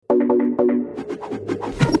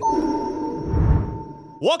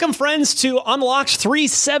Welcome, friends, to Unlocked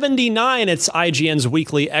 379. It's IGN's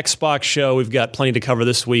weekly Xbox show. We've got plenty to cover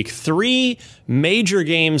this week. 3 major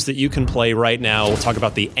games that you can play right now. We'll talk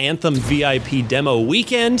about the Anthem VIP demo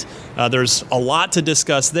weekend. There's a lot to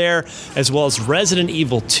discuss there, as well as Resident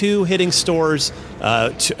Evil 2 hitting stores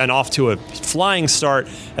and off to a flying start,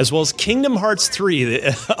 as well as Kingdom Hearts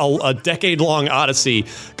 3, a decade-long odyssey,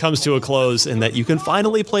 comes to a close, and that you can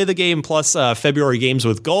finally play the game, plus February Games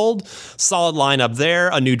with Gold. Solid lineup there,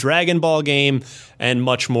 a new Dragon Ball game, and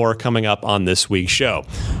much more coming up on this week's show.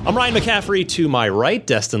 I'm Ryan McCaffrey. To my right,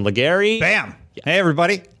 Destin Legary. Bam! Hey,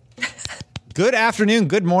 everybody. Good afternoon,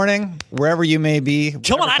 good morning, wherever you may be.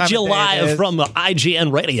 Coming at you live from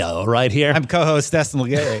IGN Radio right here. I'm co-host Destin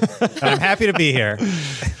Legary, and I'm happy to be here.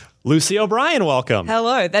 Lucy O'Brien, welcome.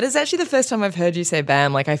 Hello. That is actually the first time I've heard you say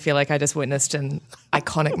bam. Like, I feel like I just witnessed an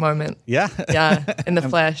iconic moment. Yeah? Yeah, in the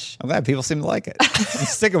flesh. I'm glad people seem to like it. I'm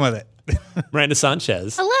sticking with it. Miranda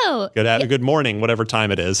Sanchez. Hello. Good morning, whatever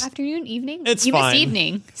time it is. Afternoon, evening. It's you fine. missed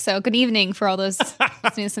evening, so good evening for all those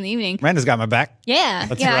listening in the evening. Miranda's got my back. Yeah,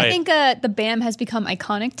 That's yeah. right. I think the BAM has become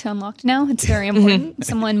iconic to Unlocked now. It's very important.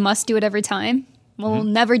 Someone must do it every time. We'll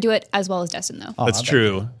never do it as well as Destin, though. Oh, That's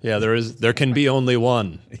true. Yeah, there can be only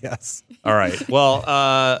one. Yes. All right.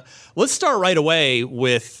 Well, let's start right away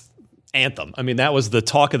with Anthem. I mean, that was the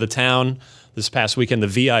talk of the town this past weekend, the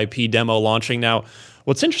VIP demo launching. Now,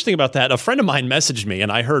 what's interesting about that, a friend of mine messaged me,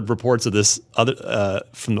 and I heard reports of this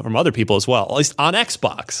from other people as well, at least on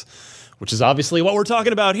Xbox, which is obviously what we're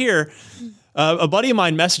talking about here. A buddy of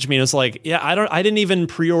mine messaged me and was like, "Yeah, I didn't even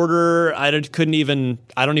pre-order. I don't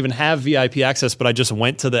even have VIP access, but I just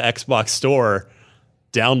went to the Xbox store,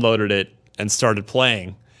 downloaded it, and started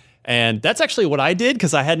playing." And that's actually what I did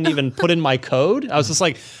because I hadn't even put in my code. I was just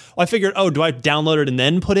like, I figured, do I download it and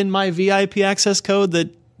then put in my VIP access code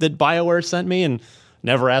that BioWare sent me, and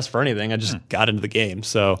never asked for anything. I just got into the game.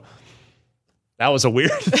 So that was I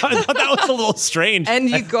thought that was a little strange. And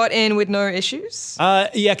you got in with no issues? Yeah,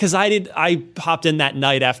 because I hopped in that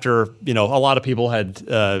night after, a lot of people had,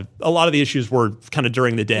 a lot of the issues were kind of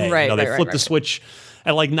during the day. Right, they flipped the switch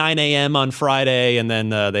at like 9 a.m. on Friday, and then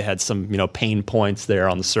they had some, pain points there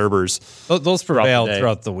on the servers. Those prevailed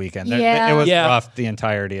throughout the weekend. Yeah. It was Yeah. rough the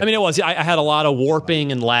entirety. I mean, it was. I had a lot of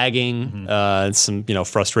warping and lagging, and some,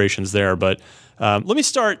 frustrations there. But let's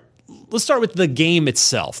start with the game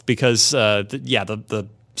itself, because the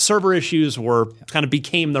server issues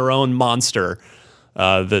became their own monster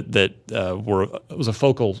that was a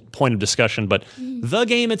focal point of discussion. But the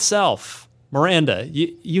game itself, Miranda,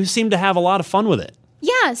 you seem to have a lot of fun with it.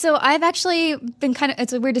 Yeah, so I've actually been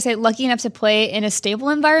it's weird to say, lucky enough to play in a stable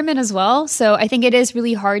environment as well. So I think it is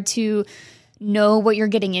really hard to know what you're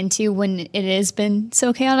getting into when it has been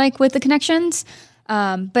so chaotic with the connections.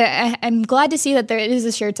 But I'm glad to see that there is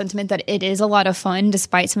a shared sentiment that it is a lot of fun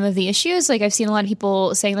despite some of the issues. Like, I've seen a lot of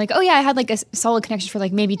people saying like, oh yeah, I had like a solid connection for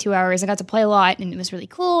like maybe 2 hours. I got to play a lot and it was really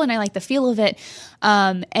cool and I like the feel of it.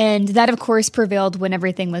 And that of course prevailed when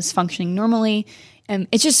everything was functioning normally.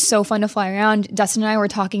 It's just so fun to fly around. Dustin and I were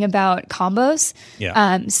talking about combos.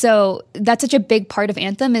 Yeah. So that's such a big part of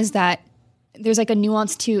Anthem, is that there's like a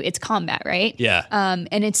nuance to its combat, right? Yeah.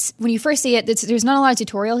 And it's, when you first see it, there's not a lot of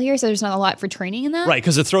tutorial here, so there's not a lot for training in that. Right,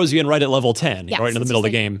 because it throws you in right at level 10, Yes, right in the it's middle of the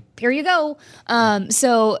just like, game. Here you go.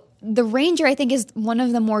 So the Ranger, I think, is one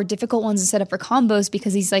of the more difficult ones to set up for combos,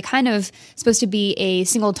 because he's like kind of supposed to be a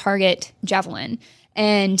single target javelin.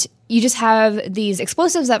 And you just have these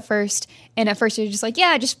explosives at first, and at first you're just like,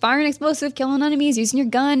 yeah, just fire an explosive, killing enemies, using your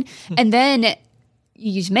gun, and then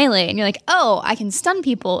you use melee, and you're like, oh, I can stun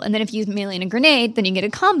people, and then if you use melee and a grenade, then you get a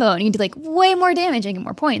combo, and you do like way more damage and get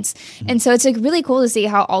more points. And so it's like really cool to see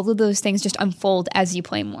how all of those things just unfold as you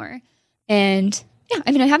play more. And yeah,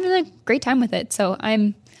 I mean, I'm having a great time with it, so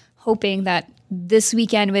I'm hoping that this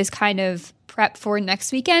weekend was kind of prep for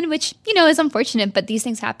next weekend, which, is unfortunate, but these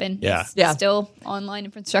things happen. Yeah. It's Yeah. still online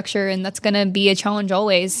infrastructure, and that's going to be a challenge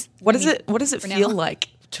always. What does it for feel now. like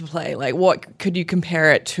to play? Like, what could you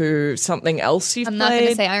compare it to? Something else you've I'm played? not going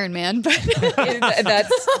to say Iron Man, but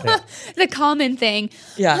That's the common thing.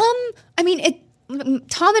 Yeah. I mean,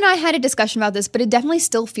 Tom and I had a discussion about this, but it definitely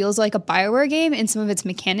still feels like a BioWare game in some of its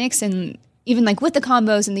mechanics, and even like with the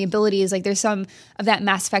combos and the abilities, like there's some of that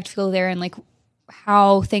Mass Effect feel there, and like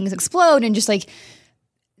how things explode and just like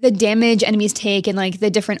the damage enemies take, and like the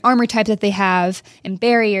different armor types that they have and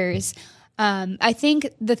barriers. I think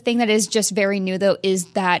the thing that is just very new, though, is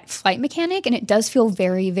that flight mechanic, and it does feel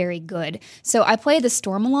very, very good. So I play the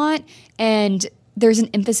Storm a lot, and there's an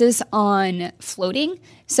emphasis on floating.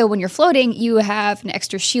 So when you're floating, you have an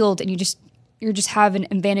extra shield, and you just you just have an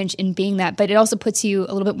advantage in being that, but it also puts you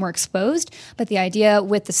a little bit more exposed. But the idea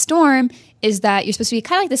with the Storm is that you're supposed to be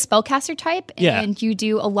kind of like the spellcaster type, and you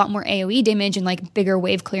do a lot more AoE damage and like bigger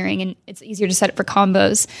wave clearing, and it's easier to set up for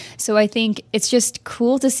combos. So I think it's just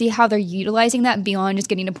cool to see how they're utilizing that beyond just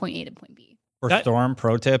getting to point A to point B. For Storm,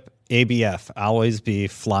 pro tip, ABF, always be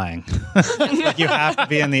flying. Like you have to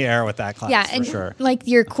be in the air with that class, Yeah, for and sure. like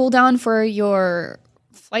your cooldown for your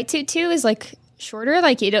flight suit too is like shorter.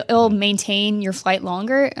 Like it'll maintain your flight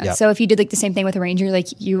longer. Yep. So if you did like the same thing with a ranger, like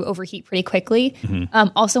you overheat pretty quickly.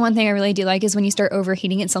 Also, one thing I really do like is when you start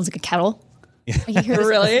overheating, it sounds like a kettle. Like you hear this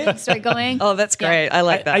Really? start going. Oh, that's great. I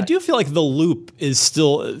like that. I do feel like the loop is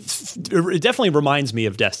still. It definitely reminds me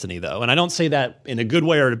of Destiny, though, and I don't say that in a good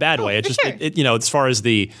way or in a bad way. It's just sure. as far as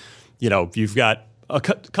the, you've got a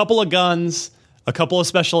couple of guns, a couple of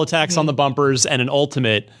special attacks on the bumpers, and an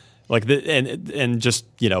ultimate, and just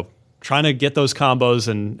trying to get those combos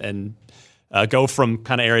and go from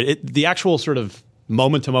kind of area. The actual sort of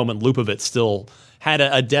moment to moment loop of it still had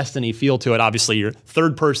a Destiny feel to it. Obviously, you're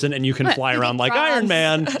third person and you can fly around like Iron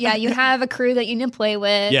Man. Yeah, you have a crew that you need to play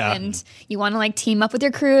with, Yeah. and you want to like team up with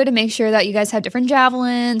your crew to make sure that you guys have different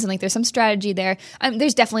javelins and like there's some strategy there.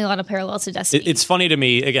 There's definitely a lot of parallels to Destiny. It's funny to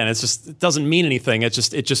me. Again, it doesn't mean anything. It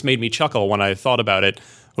just made me chuckle when I thought about it.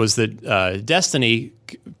 Was that Destiny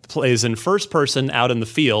plays in first person out in the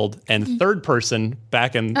field and third person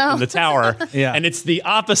back in the tower, Yeah. and it's the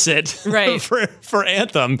opposite Right. for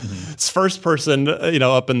Anthem. It's first person,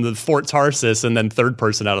 up in the Fort Tarsis, and then third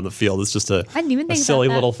person out on the field. It's just a I didn't even think about silly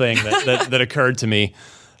that. little thing that occurred to me.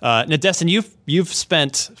 Now, Destin, you've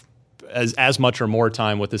spent as much or more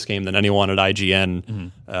time with this game than anyone at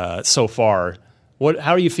IGN so far.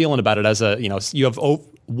 How are you feeling about it? As you have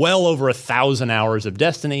well over 1,000 hours of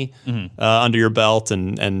Destiny under your belt,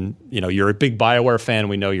 and you're a big BioWare fan.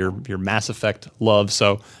 We know your Mass Effect love.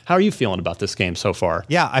 So how are you feeling about this game so far?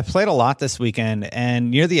 Yeah, I played a lot this weekend,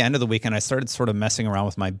 and near the end of the weekend, I started sort of messing around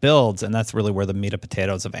with my builds, and that's really where the meat and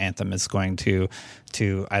potatoes of Anthem is going to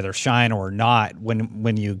either shine or not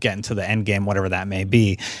when you get into the end game, whatever that may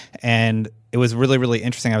be. And it was really, really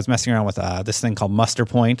interesting. I was messing around with this thing called Muster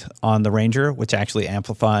Point on the Ranger, which actually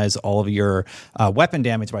amplifies all of your weapon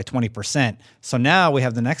damage by 20%. So now we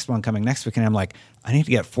have the next one coming next week, and I'm like, I need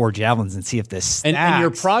to get 4 javelins and see if this stacks. And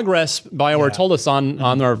your progress, BioWare told us on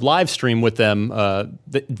our live stream with them,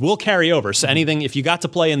 that will carry over. So anything, if you got to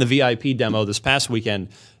play in the VIP demo this past weekend,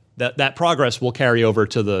 that progress will carry over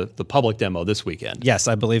to the public demo this weekend. Yes,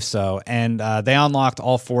 I believe so. And they unlocked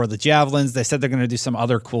all 4 of the javelins. They said they're going to do some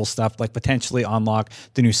other cool stuff, like potentially unlock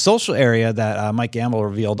the new social area that Mike Gamble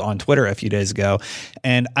revealed on Twitter a few days ago.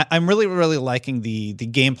 And I'm really, really liking the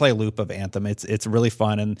gameplay loop of Anthem. It's really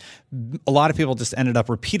fun. And a lot of people just ended up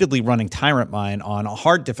repeatedly running Tyrant Mine on a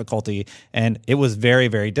hard difficulty. And it was very,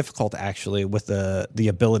 very difficult, actually, with the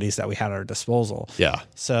abilities that we had at our disposal. Yeah.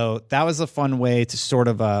 So that was a fun way to sort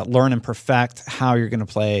of learn and perfect how you're going to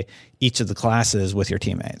play each of the classes with your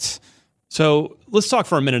teammates. So let's talk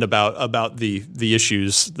for a minute about the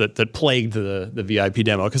issues that plagued the VIP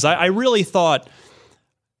demo, because I really thought,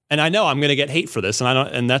 and I know I'm going to get hate for this,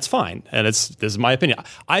 and that's fine, and this is my opinion.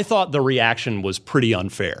 I thought the reaction was pretty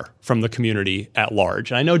unfair from the community at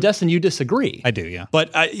large, and I know, Destin, you disagree. I do, yeah.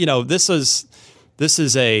 But this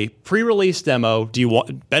is a pre-release demo. Do you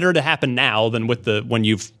want better to happen now than when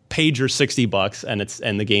you've paid your $60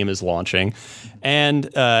 and the game is launching? And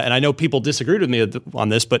I know people disagreed with me on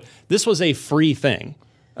this, but this was a free thing.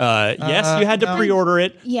 Yes, you had to pre-order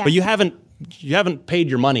it, but you haven't paid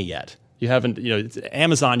your money yet. You haven't, it's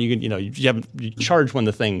Amazon. You charge when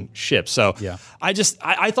the thing ships. So yeah.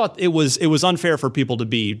 I thought it was unfair for people to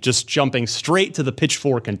be just jumping straight to the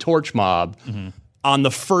pitchfork and torch mob on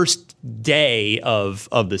the first day of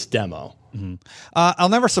this demo. Mm-hmm. I'll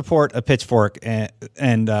never support a pitchfork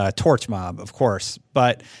and torch mob, of course,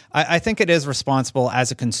 but I think it is responsible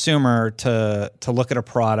as a consumer to look at a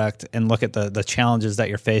product and look at the challenges that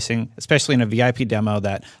you're facing, especially in a VIP demo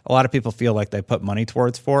that a lot of people feel like they put money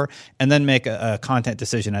towards for, and then make a content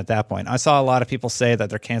decision at that point. I saw a lot of people say that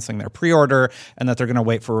they're canceling their pre-order and that they're going to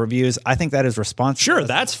wait for reviews. I think that is responsible. Sure,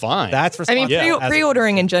 that's fine. That's responsible. I mean,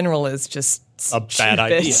 pre-ordering in general is just a bad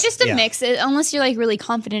idea. It's just a mix. Unless you're like really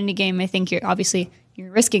confident in a game, I think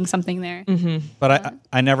you're risking something there. Mm-hmm. But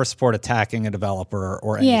I never support attacking a developer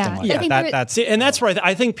or anything like that. And that's right.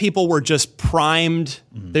 I think people were just primed.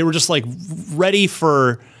 Mm-hmm. They were just like ready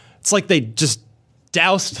for. It's like they just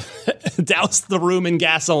doused the room in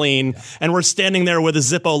gasoline, and we're standing there with a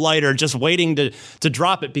Zippo lighter, just waiting to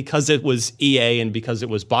drop it because it was EA and because it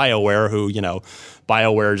was BioWare, who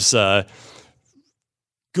BioWare's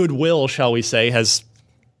goodwill, shall we say, has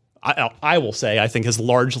I will say, I think has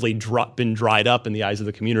largely been dried up in the eyes of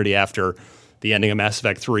the community after the ending of Mass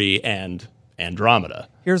Effect 3 and Andromeda.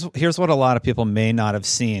 Here's what a lot of people may not have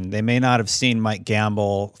seen. They may not have seen Mike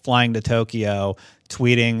Gamble flying to Tokyo,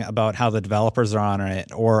 tweeting about how the developers are on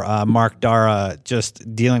it, or Mark Dara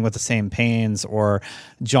just dealing with the same pains, or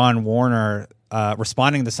John Warner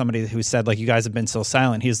responding to somebody who said, like, you guys have been so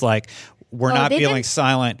silent. He's like, we're not feeling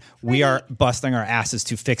silent. We are busting our asses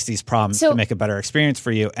to fix these problems to make a better experience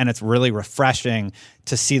for you. And it's really refreshing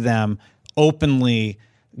to see them openly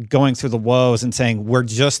going through the woes and saying, we're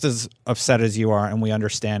just as upset as you are, and we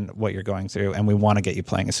understand what you're going through, and we want to get you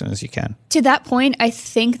playing as soon as you can. To that point, I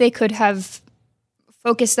think they could have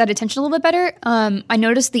focused that attention a little bit better. I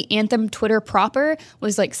noticed the Anthem Twitter proper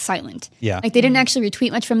was like silent. Yeah. Like they didn't actually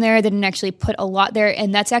retweet much from there. They didn't actually put a lot there.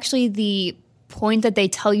 And that's actually the point that they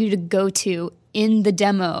tell you to go to in the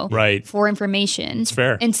demo for information. It's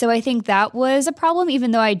fair. And so I think that was a problem,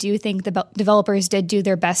 even though I do think the developers did do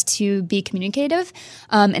their best to be communicative.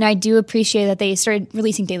 And I do appreciate that they started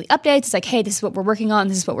releasing daily updates. It's like, hey, this is what we're working on.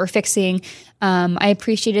 This is what we're fixing. I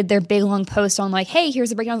appreciated their big long post on like, hey,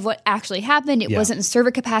 here's a breakdown of what actually happened. It wasn't a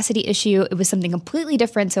server capacity issue. It was something completely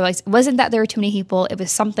different. So it wasn't that there were too many people. It was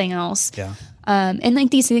something else. Yeah. And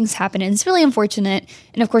like these things happen, and it's really unfortunate.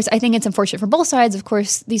 And of course, I think it's unfortunate for both sides. Of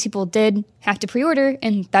course, these people did have to pre-order,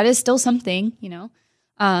 and that is still something, you know.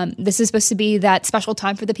 This is supposed to be that special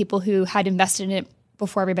time for the people who had invested in it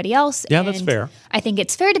before everybody else. Yeah, and that's fair. I think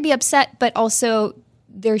it's fair to be upset, but also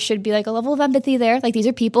there should be like a level of empathy there. Like these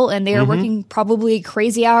are people, and they are working probably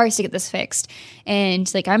crazy hours to get this fixed. And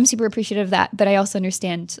like I'm super appreciative of that, but I also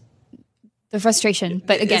understand the frustration,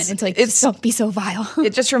 but again, it's like, don't be so vile.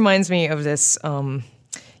 It just reminds me of this,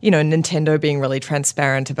 Nintendo being really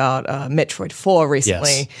transparent about Metroid 4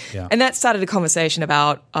 recently. Yes. Yeah. And that started a conversation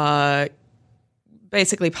about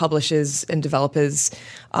basically publishers and developers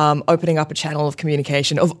opening up a channel of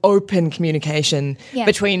communication, of open communication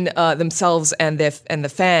between themselves and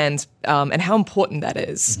the fans, and how important that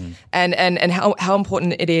is. And how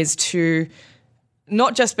important it is to,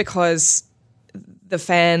 not just because the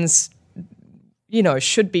fans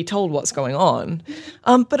should be told what's going on.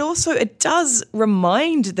 But also it does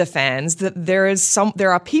remind the fans that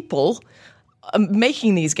there are people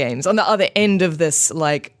making these games on the other end of this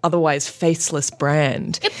like otherwise faceless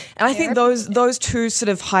brand. Yep. And I think those two sort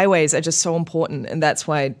of highways are just so important, and that's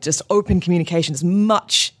why just open communication as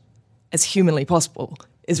much as humanly possible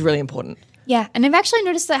is really important. Yeah, and I've actually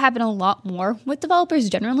noticed that happen a lot more with developers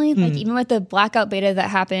generally. Like even with the Blackout beta that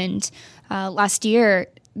happened last year,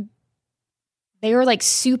 they were like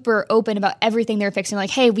super open about everything they were fixing. Like,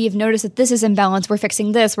 hey, we have noticed that this is imbalance. We're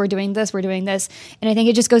fixing this. We're doing this. We're doing this. And I think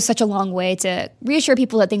it just goes such a long way to reassure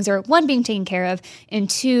people that things are, one, being taken care of, and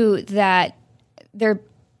two, that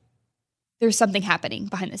there's something happening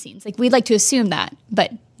behind the scenes. Like, we'd like to assume that,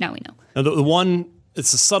 but now we know. Now, the one,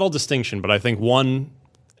 it's a subtle distinction, but I think one,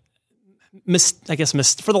 for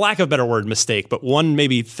the lack of a better word, mistake, but one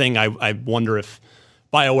maybe thing I wonder if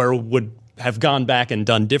BioWare would have gone back and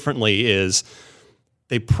done differently is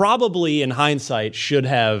they probably, in hindsight, should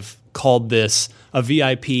have called this a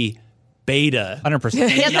VIP beta,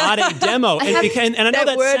 100%, not a demo. And I know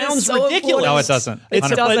that sounds so ridiculous. No, it doesn't. It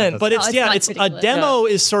doesn't. But it's it's a ridiculous. demo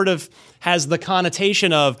is sort of has the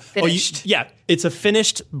connotation of Finished. It's a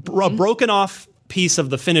finished, a broken off piece of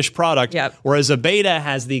the finished product. Yep. Whereas a beta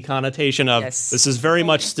has the connotation of this is very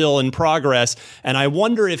much still in progress. And I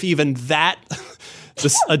wonder if even that.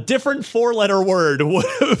 A different four-letter word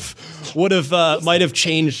might have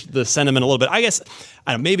changed the sentiment a little bit. I guess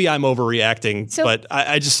maybe I'm overreacting, but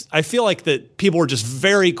I feel like that people were just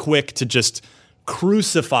very quick to just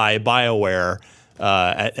crucify BioWare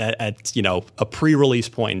at a pre-release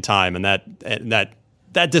point in time, and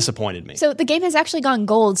that disappointed me. So the game has actually gone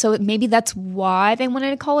gold, so maybe that's why they wanted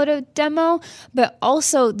to call it a demo. But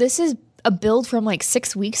also, this is a build from like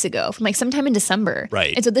 6 weeks ago, from like sometime in December.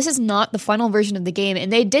 Right. And so this is not the final version of the game.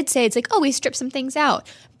 And they did say it's like, we stripped some things out.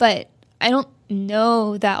 But I don't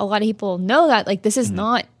know that a lot of people know that. Like, this is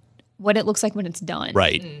not what it looks like when it's done.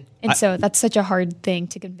 Right. And so that's such a hard thing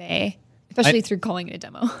to convey, especially through calling it a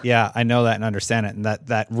demo. Yeah, I know that and understand it. And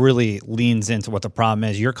that really leans into what the problem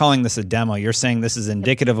is. You're calling this a demo. You're saying this is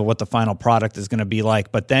indicative of what the final product is going to be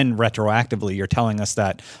like. But then retroactively, you're telling us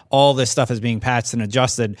that all this stuff is being patched and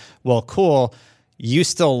adjusted. Well, cool. You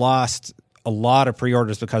still lost a lot of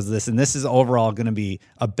pre-orders because of this. And this is overall going to be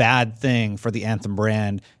a bad thing for the Anthem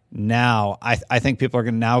brand. Now, I think people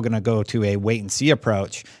are now going to go to a wait-and-see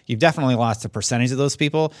approach. You've definitely lost a percentage of those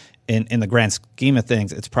people. in the grand scheme of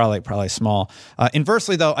things, it's probably small.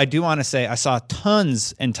 Inversely, though, I do want to say I saw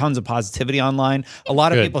tons and tons of positivity online. A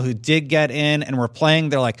lot of people who did get in and were playing,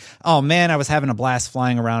 they're like, oh man, I was having a blast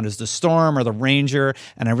flying around as the Storm or the Ranger,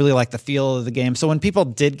 and I really like the feel of the game. So when people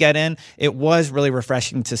did get in, it was really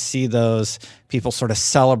refreshing to see those people sort of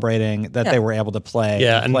celebrating that they were able to play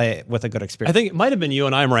and play with a good experience. I think it might have been you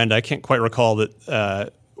and I, Miranda. I can't quite recall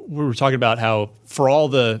that we were talking about how for all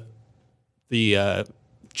the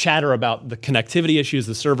chatter about the connectivity issues,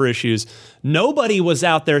 the server issues, nobody was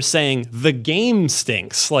out there saying the game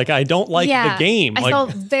stinks. Like, I don't like the game. I saw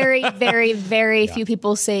very, very, very few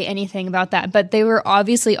people say anything about that, but they were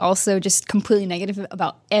obviously also just completely negative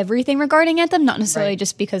about everything regarding Anthem, not necessarily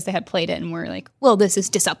just because they had played it and were like, well, this is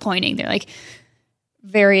disappointing. They're like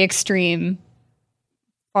very extreme,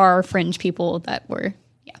 far fringe people that were...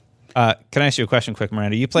 Can I ask you a question quick,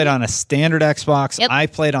 Miranda? You played on a standard Xbox. Yep. I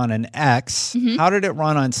played on an X. How did it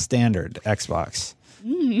run on standard Xbox?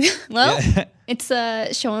 Well, it's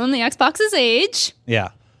showing the Xbox's age.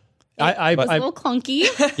 Yeah. I was a little clunky.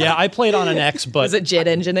 Yeah, I played on an X, but... Was it jet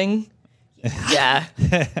engineing? Yeah.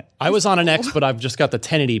 I was on an X, but I've just got the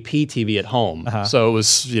 1080p TV at home. So it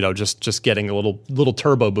was, just getting a little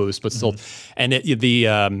turbo boost, but still... And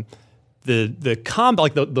the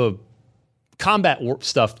combat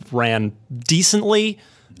stuff ran decently.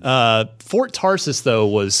 Fort Tarsus, though,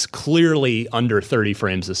 was clearly under 30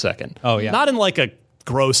 frames a second. Oh, yeah. Not in like a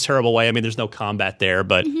gross, terrible way. I mean, there's no combat there,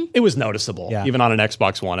 but it was noticeable, even on an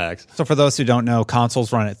Xbox One X. So for those who don't know,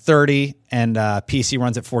 consoles run at 30 and PC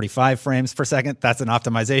runs at 45 frames per second. That's an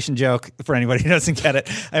optimization joke for anybody who doesn't get it.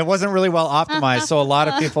 It wasn't really well optimized, so a lot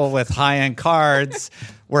of people with high-end cards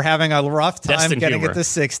were having a rough time getting it to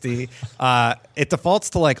 60. It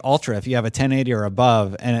defaults to like Ultra if you have a 1080 or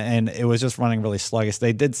above, and it was just running really sluggish.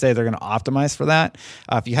 They did say they're going to optimize for that.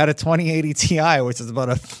 If you had a 2080 Ti, which is about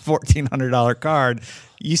a $1,400 card,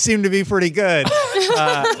 you seem to be pretty good.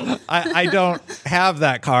 I don't have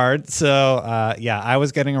that card, so I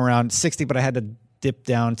was getting around 60, but I had to dip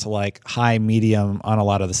down to like high, medium on a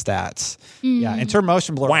lot of the stats. Yeah, and turn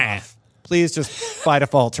motion blur off. Please just by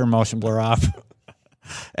default turn motion blur off.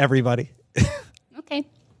 Everybody. Okay.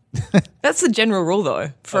 That's the general rule,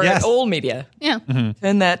 though, for all media. Yeah.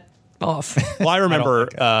 Turn that off. Well, I remember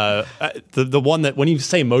the one that when you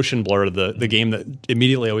say motion blur, the game that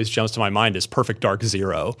immediately always jumps to my mind is Perfect Dark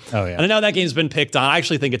Zero. Oh, yeah. And I know that game's been picked on. I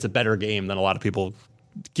actually think it's a better game than a lot of people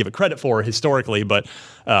give it credit for historically, but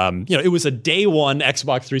it was a day one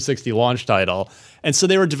Xbox 360 launch title. And so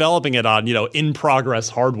they were developing it on, in progress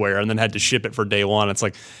hardware and then had to ship it for day one. It's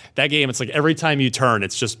like that game, it's like every time you turn,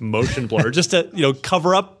 it's just motion blur just to,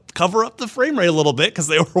 cover up the frame rate a little bit because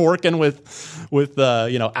they were working with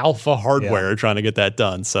alpha hardware trying to get that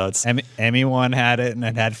done. So it's ME1 had it and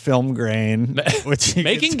it had film grain, which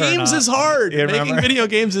making games is hard. Making video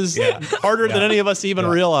games is harder than any of us even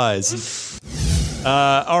realize.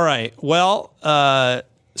 All right. Well,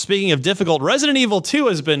 speaking of difficult, Resident Evil 2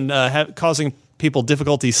 has been causing people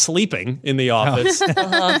difficulty sleeping in the office.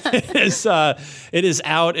 It is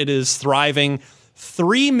out. It is thriving.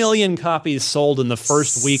 3 million copies sold in the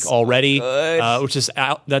first week already, which is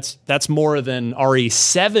out. That's more than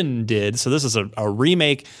RE7 did. So this is a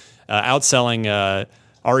remake, outselling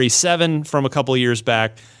RE7 from a couple of years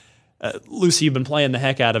back. Lucy, you've been playing the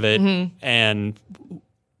heck out of it, and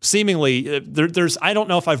seemingly there's I don't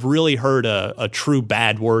know if I've really heard a true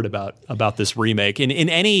bad word about this remake in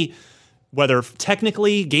any, whether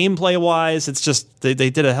technically, gameplay wise. It's just they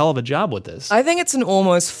did a hell of a job with this. I think it's an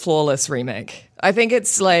almost flawless remake. I think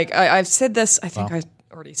it's like I've said this. I think I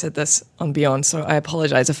already said this on Beyond, so I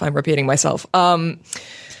apologize if I'm repeating myself.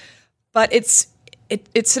 But it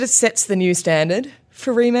sort of sets the new standard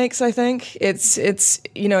for remakes. I think it's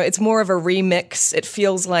more of a remix. It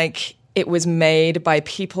feels like it was made by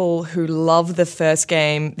people who love the first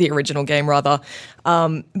game, the original game rather,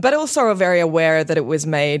 but also are very aware that it was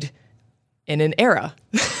made in an era.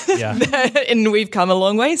 Yeah. And we've come a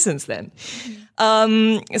long way since then.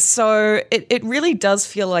 So it really does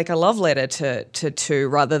feel like a love letter to 2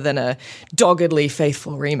 rather than a doggedly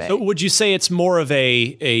faithful remake. So would you say it's more of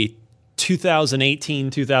a 2018,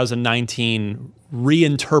 2019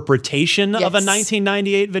 reinterpretation of a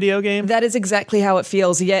 1998 video game? That is exactly how it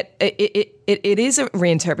feels, yet it is a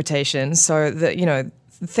reinterpretation, so that,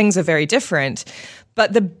 things are very different.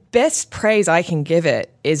 But the best praise I can give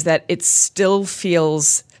it is that it still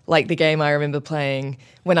feels like the game I remember playing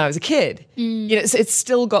when I was a kid. It's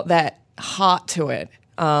still got that heart to it.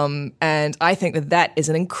 And I think that is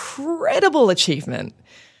an incredible achievement.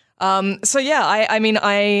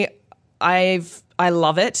 I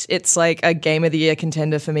love it. It's like a Game of the Year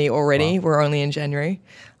contender for me already. Wow. We're only in January.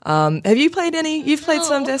 Have you played any? You've played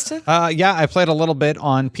some, No. Destin? Yeah, I played a little bit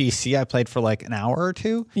on PC. I played for like an hour or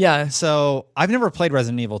two. Yeah. So I've never played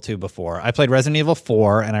Resident Evil 2 before. I played Resident Evil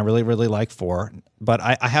 4, and I really, really like 4. But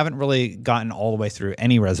I haven't really gotten all the way through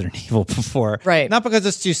any Resident Evil before. Right. Not because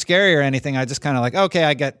it's too scary or anything. I just kind of like, okay,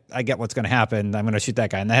 I get what's going to happen. I'm going to shoot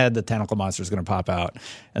that guy in the head. The tentacle monster is going to pop out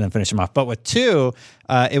and then finish him off. But with 2,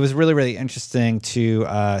 it was really, really interesting to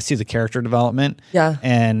see the character development. Yeah.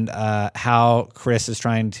 And how Chris is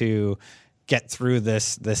trying to get through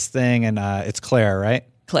this thing. And it's Claire, right?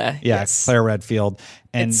 Claire. Yeah, Yes. Claire Redfield.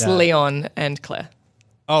 And It's Leon and Claire.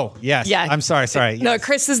 Oh, yes. Yeah. I'm sorry. No, Yes.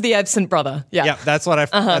 Chris is the absent brother. Yeah. Yeah, that's what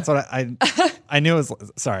I knew it was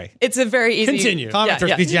sorry. It's a very easy. Continue.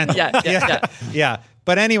 Commenters, be gentle. Yeah. Yeah.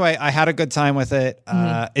 But anyway, I had a good time with it.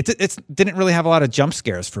 It didn't really have a lot of jump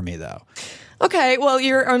scares for me though. Okay, well,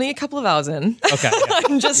 you're only a couple of hours in. Okay.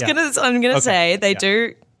 Yeah. I'm gonna say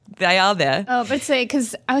they are there. Oh, but it's like,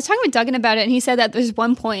 because I was talking with Duggan about it, and he said that there's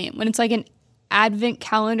one point when it's like an advent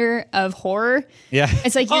calendar of horror. Yeah.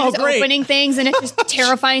 It's like you're Oh, just great. opening things, and it's just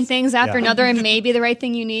terrifying things after Yeah. another, and maybe the right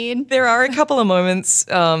thing you need. There are a couple of moments.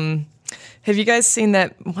 Have you guys seen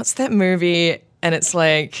that? What's that movie? And it's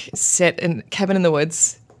like set in Cabin in the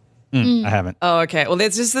Woods. I haven't. Oh, okay. Well,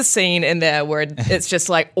 there's just the scene in there where it's just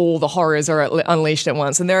like all the horrors are unleashed at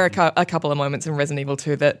once, and there are a couple of moments in Resident Evil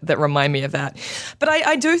 2 that remind me of that. But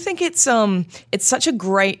I do think it's such a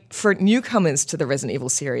great for newcomers to the Resident Evil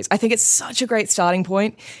series. I think it's such a great starting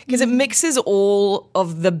point because it mixes all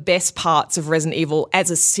of the best parts of Resident Evil as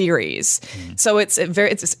a series. So it's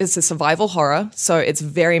a survival horror. So it's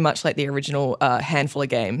very much like the original handful of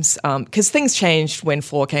games because things changed when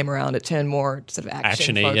 4 came around. It turned more sort of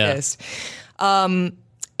action Action-y, focused. yeah.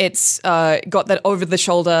 It's got that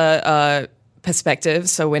over-the-shoulder perspective,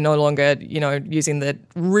 so we're no longer, using the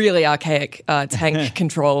really archaic tank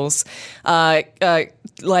controls.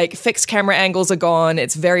 Like fixed camera angles are gone.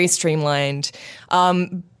 It's very streamlined,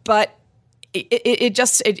 but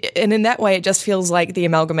and in that way, it just feels like the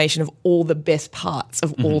amalgamation of all the best parts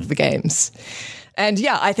of all the games. And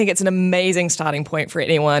yeah, I think it's an amazing starting point for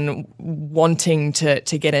anyone wanting to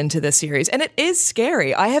get into the series. And it is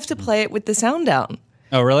scary. I have to play it with the sound down.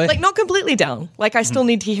 Oh, really? Like, not completely down. Like, I still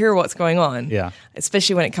need to hear what's going on. Yeah.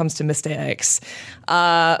 Especially when it comes to Mr. X.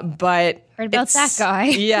 But Heard about it's- that guy.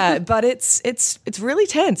 Yeah, but it's really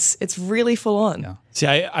tense. It's really full on. Yeah. See,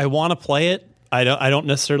 I want to play it. I don't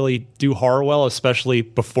necessarily do horror well, especially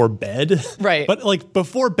before bed. Right. But like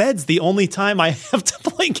before bed's the only time I have to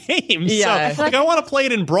play games. Yeah. So like I want to play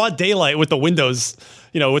it in broad daylight with the windows,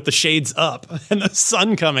 with the shades up and the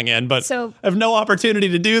sun coming in, but So- I have no opportunity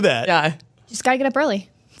to do that. Yeah. Just gotta get up early.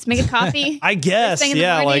 Let's make a coffee. I guess, First thing in the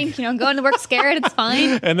yeah, morning, like go into work scared. It's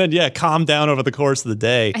fine. and then calm down over the course of the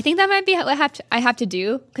day. I think that might be what I have to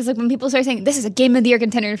do, because like when people start saying this is a game of the year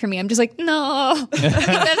contender for me, I'm just like, no, I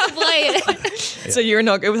have to play it. So you're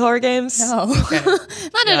not good with horror games? No,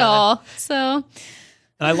 not at all. So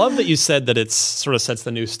And I love that you said that it's sort of sets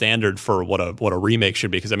the new standard for what a remake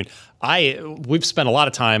should be. Because I mean, we've spent a lot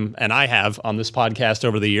of time, and I have on this podcast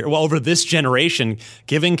over this generation,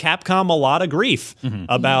 giving Capcom a lot of grief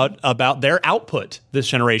about their output this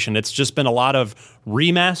generation. It's just been a lot of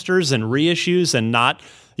remasters and reissues, and not,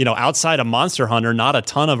 outside of Monster Hunter, not a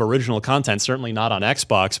ton of original content. Certainly not on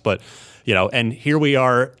Xbox, but and here we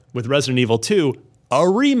are with Resident Evil 2, a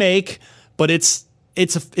remake, but it's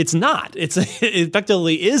not. It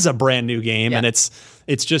effectively is a brand new game, and it's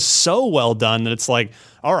just so well done that it's like,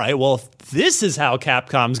 all right, well, if this is how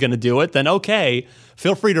Capcom's going to do it, then okay,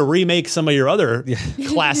 feel free to remake some of your other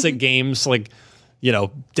classic games like,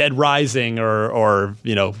 Dead Rising or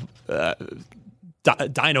Dino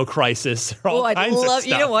Crisis or all kinds of stuff.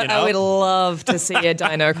 You know what? I would love to see a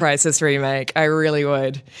Dino Crisis remake. I really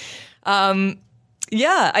would.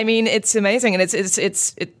 Yeah, I mean, it's amazing, and it's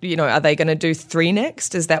are they going to do 3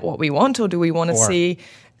 next? Is that what we want, or do we want to 4. see?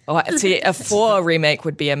 Oh, see, a 4 remake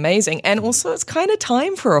would be amazing, and also it's kind of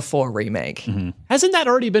time for a 4 remake. Hasn't that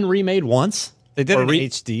already been remade once? They did Or an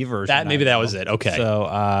HD version. maybe I that know. was it. Okay.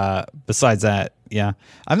 So besides that, yeah,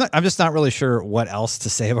 I'm just not really sure what else to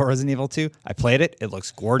say about Resident Evil 2. I played it. It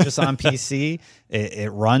looks gorgeous on PC. It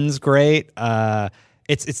runs great.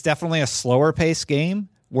 It's definitely a slower paced game.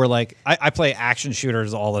 Where like I play action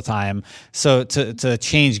shooters all the time, so to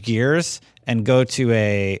change gears and go to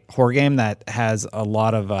a horror game that has a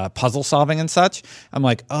lot of puzzle solving and such, I'm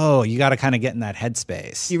like, oh, you got to kind of get in that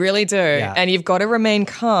headspace. You really do. Yeah. And you've got to remain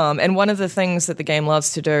calm. And one of the things that the game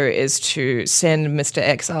loves to do is to send Mr.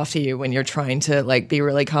 X after you when you're trying to like be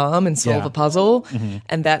really calm and solve Yeah. a puzzle.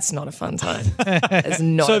 And that's not a fun time. It's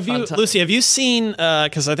not So a have fun you, time. Lucy, have you seen,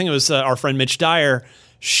 because I think it was our friend Mitch Dyer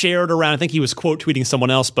shared around, I think he was quote tweeting someone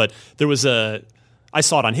else, but there was I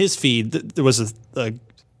saw it on his feed, there was a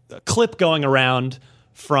clip going around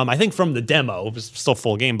from the demo, it was still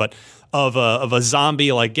full game, but of a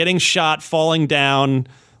zombie like getting shot, falling down,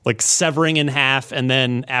 like severing in half, and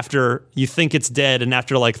then after you think it's dead, and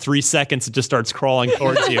after like 3 seconds, it just starts crawling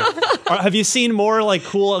towards you. Have you seen more like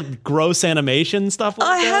cool, gross animation stuff like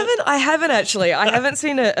that? I haven't actually. I haven't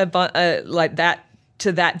seen a like that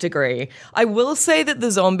to that degree. I will say that the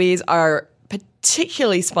zombies are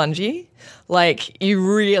particularly spongy. Like, you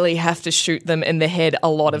really have to shoot them in the head a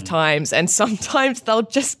lot of times, and sometimes they'll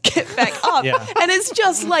just get back up. Yeah. And it's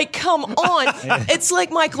just like, come on. It's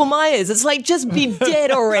like Michael Myers. It's like, just be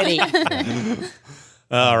dead already.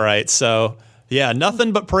 All right, so yeah,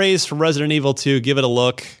 nothing but praise for Resident Evil 2. Give it a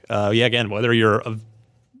look. Again, whether you're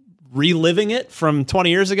reliving it from 20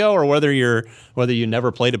 years ago or whether you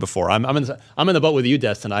never played it before. I'm in the boat with you,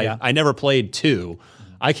 Destin. I never played 2.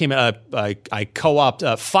 I came I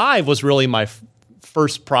co-opted 5 was really my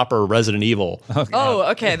first proper Resident Evil.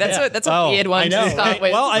 Oh, okay. That's a weird one to start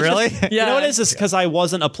with. Really? You know what it is? It's because I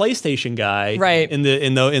wasn't a PlayStation guy, Right. In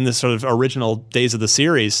the sort of original days of the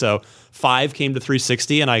series. So 5 came to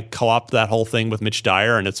 360, and I co-opted that whole thing with Mitch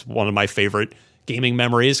Dyer, and it's one of my favorite gaming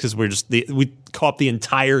memories because we co-op the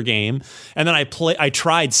entire game, and then I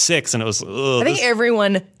tried 6, and it was. I think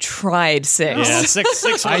everyone tried 6. Yeah, 6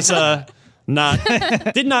 was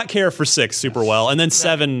did not care for 6 super well, and then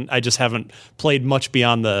 7 I just haven't played much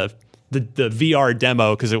beyond the VR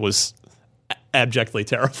demo because it was abjectly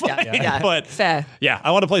terrifying. Yeah. But Fair. yeah,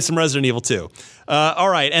 I want to play some Resident Evil 2. All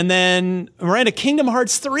right, and then Miranda, Kingdom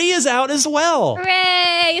Hearts 3 is out as well.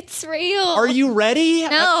 Hooray! It's real. Are you ready?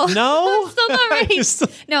 No. No? Still not ready. You're still-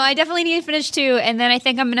 No, I definitely need to finish 2, and then I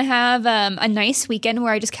think I'm gonna have a nice weekend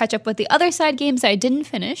where I just catch up with the other side games I didn't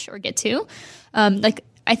finish or get to. Like,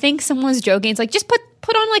 I think someone was joking. It's like, just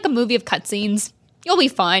put on like a movie of cutscenes. You'll be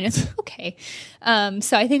fine. It's okay.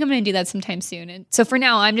 So I think I'm going to do that sometime soon. And so for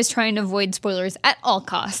now, I'm just trying to avoid spoilers at all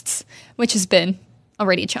costs, which has been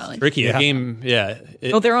already a challenge. Tricky. A game, yeah.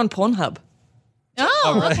 Well, they're on Pornhub.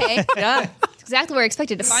 Oh, okay. Yeah. That's exactly where I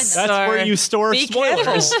expected to find them. That's where you store Be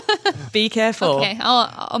spoilers. careful. Be careful. Okay,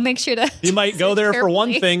 I'll make sure to. You might go there for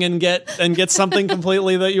one carefully. thing and get something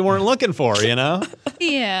completely that you weren't looking for, you know?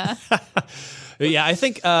 Yeah. Yeah, I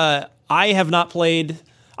think I have not played.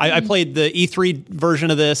 I played the E3 version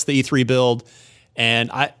of this, the E3 build,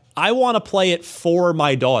 and I want to play it for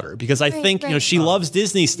my daughter because I think right. she loves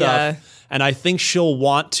Disney stuff, Yeah. and I think she'll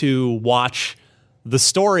want to watch the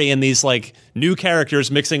story and these like new characters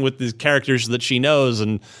mixing with the characters that she knows,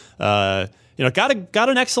 and got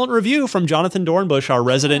an excellent review from Jonathan Dornbush, our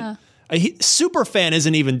resident. Super fan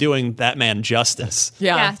isn't even doing that man justice.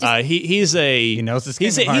 Yeah. He knows his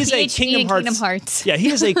Kingdom Hearts. He's a PhD Kingdom in Hearts. Kingdom Hearts. Yeah, he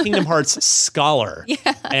is a Kingdom Hearts scholar.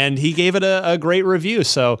 Yeah, and he gave it a great review.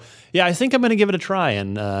 So yeah, I think I'm going to give it a try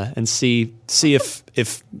and see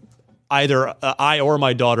if either I or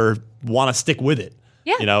my daughter want to stick with it.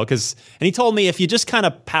 Yeah. And he told me if you just kind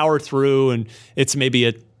of power through and it's maybe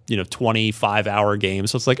a 25-hour game,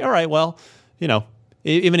 so it's like, all right, well,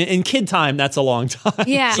 even in kid time, that's a long time.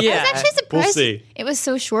 Yeah. Yeah. I was actually surprised We'll see. it was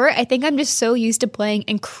so short. I think I'm just so used to playing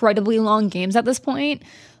incredibly long games at this point.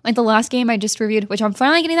 Like the last game I just reviewed, which I'm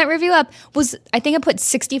finally getting that review up, I think I put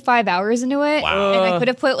 65 hours into it. Wow. And I could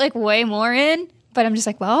have put like way more in, but I'm just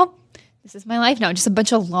like, well, this is my life now. Just a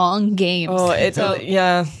bunch of long games. Oh, it's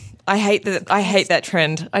yeah. I hate that. I hate that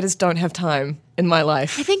trend. I just don't have time in my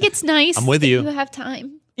life. I think it's nice I'm with that you. you have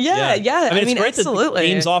time. Yeah. I mean, it's great absolutely. that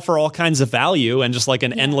games offer all kinds of value and just like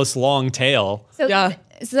an endless long tail. So, Yeah.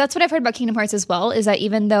 so that's what I've heard about Kingdom Hearts as well, is that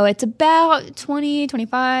even though it's about 20,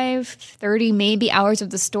 25, 30 maybe hours of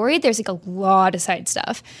the story, there's like a lot of side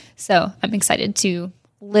stuff. So I'm excited to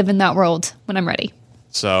live in that world when I'm ready.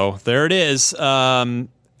 So there it is. And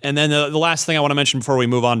then the last thing I want to mention before we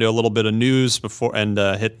move on to a little bit of news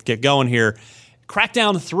get going here.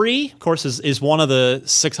 Crackdown 3, of course, is one of the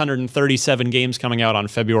 637 games coming out on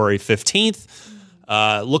February 15th.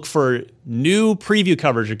 Look for new preview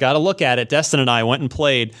coverage. You got to look at it. Destin and I went and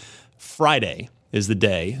played Friday. is the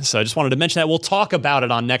day. So I just wanted to mention that. We'll talk about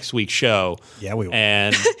it on next week's show. Yeah, we will.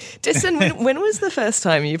 And Distin, when was the first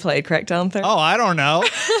time you played Crackdown 3? Oh, I don't know.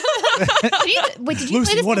 Did you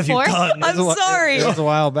play this before? I'm sorry. It was a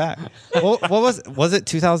while back. What was it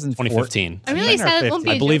 2004? 2015. I'm really sad it won't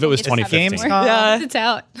be. I believe it was 2015. Gamescom. Yeah. It's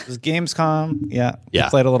out. It was Gamescom. Yeah. Yeah. We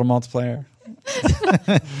played a little multiplayer.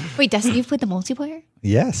 Wait, Dustin, you've played the multiplayer?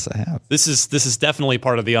 Yes, I have. This is definitely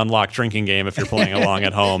part of the unlocked drinking game if you're playing along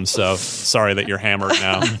at home. So sorry that you're hammered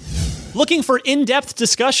now. Looking for in-depth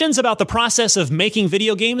discussions about the process of making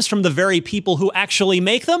video games from the very people who actually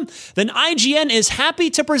make them? Then IGN is happy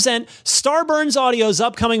to present Starburns Audio's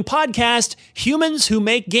upcoming podcast, Humans Who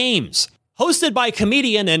Make Games. Hosted by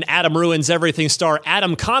comedian and Adam Ruins Everything star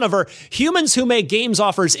Adam Conover, Humans Who Make Games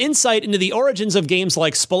offers insight into the origins of games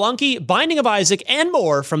like Spelunky, Binding of Isaac, and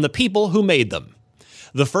more from the people who made them.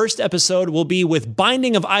 The first episode will be with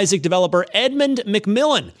Binding of Isaac developer Edmund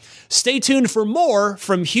McMillan. Stay tuned for more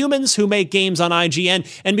from Humans Who Make Games on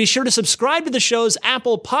IGN, and be sure to subscribe to the show's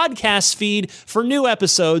Apple Podcasts feed for new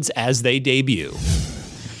episodes as they debut.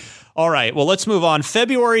 All right, well, let's move on.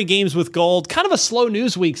 February Games with Gold, kind of a slow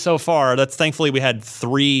news week so far. That's thankfully we had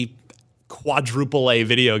 3 quadruple A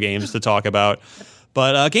video games to talk about.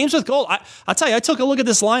 But Games with Gold, I'll tell you, I took a look at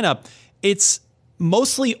this lineup. It's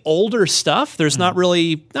mostly older stuff. There's not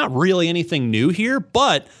really anything new here,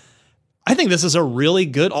 but I think this is a really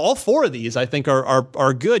good. All 4 of these I think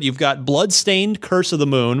are good. You've got Bloodstained Curse of the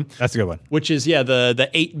Moon. That's a good one. Which is the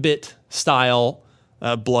 8-bit style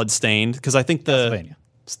Bloodstained, because I think Castlevania.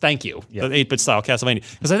 Thank you. The 8-bit style Castlevania.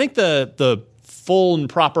 Because I think the full and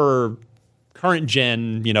proper current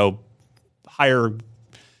gen, higher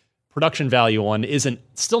production value one isn't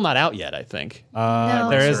still not out yet, I think. No.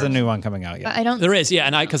 There is a new one coming out. Yeah. I don't. There is, yeah,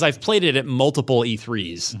 and because I've played it at multiple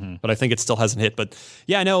E3s, but I think it still hasn't hit. But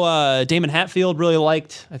yeah, I know Damon Hatfield really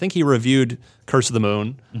liked. I think he reviewed Curse of the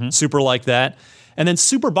Moon. Super liked that, and then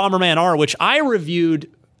Super Bomberman R, which I reviewed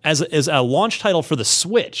as a launch title for the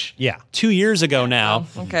Switch. Yeah. 2 years ago now.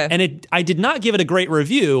 Oh, okay. And I did not give it a great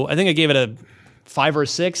review. I think I gave it a 5 or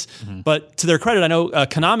 6. But to their credit, I know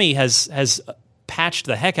Konami has patched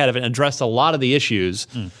the heck out of it and addressed a lot of the issues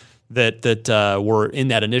that were in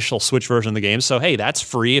that initial Switch version of the game. So, hey, that's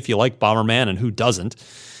free if you like Bomberman, and who doesn't?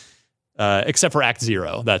 Except for Act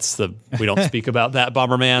Zero. We don't speak about that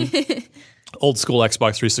Bomberman. Old school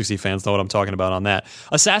Xbox 360 fans know what I'm talking about on that.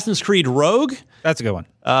 Assassin's Creed Rogue. That's a good one.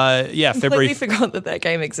 Yeah, February. I completely forgot that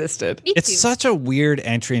game existed. Me It's too. such a weird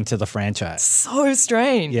entry into the franchise. So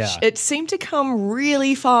strange. Yeah. It seemed to come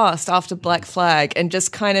really fast after Black Flag and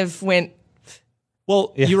just kind of went.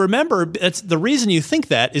 Well, you remember, the reason you think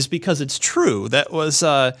that is because it's true. That was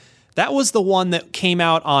the one that came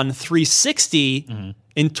out on 360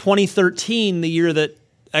 in 2013, the year that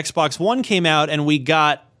Xbox One came out, and we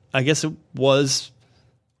got, I guess it was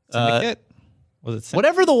Syndicate? Was it Syndicate?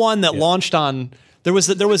 whatever the one that launched on. There was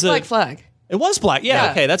Black Flag. It was Black. Yeah,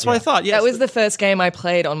 Yeah. okay, that's what I thought. Yes. That was the first game I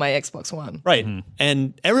played on my Xbox One. right.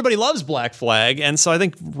 And everybody loves Black Flag, and so I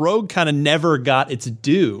think Rogue kind of never got its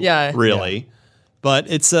due. Yeah. really.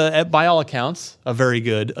 But it's by all accounts a very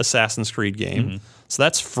good Assassin's Creed game. So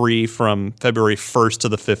that's free from February 1st to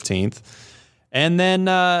the 15th. And then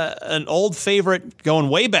an old favorite going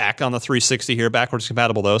way back on the 360 here, backwards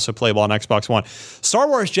compatible though, so playable on Xbox One. Star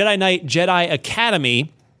Wars Jedi Knight Jedi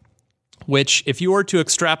Academy, which if you were to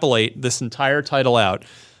extrapolate this entire title out,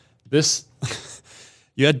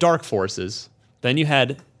 you had Dark Forces, then you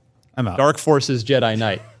had I'm out. Dark Forces Jedi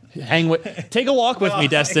Knight. Take a walk with me,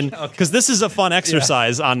 Destin, because this is a fun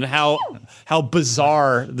exercise on how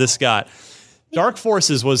bizarre this got. Dark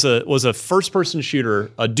Forces was a first-person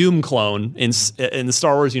shooter, a Doom clone in the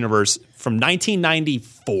Star Wars universe from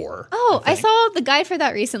 1994. Oh, I saw the guide for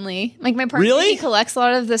that recently. Like my partner, Really? he collects a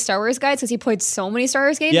lot of the Star Wars guides because he played so many Star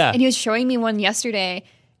Wars games. Yeah. And he was showing me one yesterday,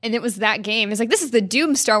 and it was that game. It's like, this is the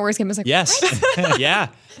Doom Star Wars game. I was like, Yes, yeah.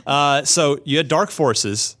 So you had Dark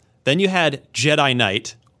Forces, then you had Jedi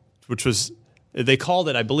Knight, which was they called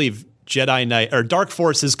it, I believe, Jedi Knight or Dark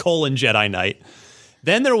Forces : Jedi Knight.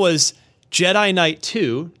 Then there was Jedi Knight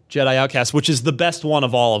 2, Jedi Outcast, which is the best one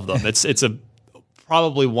of all of them. It's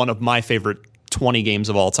probably one of my favorite 20 games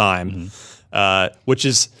of all time, which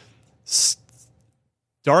is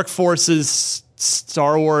Dark Forces,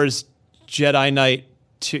 Star Wars, Jedi Knight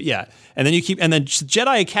 2. Yeah. And then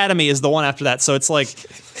Jedi Academy is the one after that. So it's like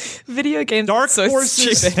Video games Dark are so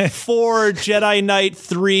Forces stupid. 4, Jedi Knight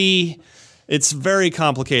 3. It's very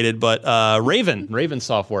complicated, but Raven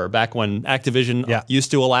Software, back when Activision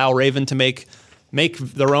used to allow Raven to make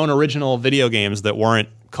their own original video games that weren't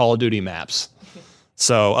Call of Duty maps.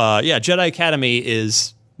 So, Jedi Academy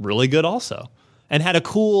is really good also. and had a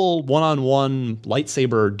cool one-on-one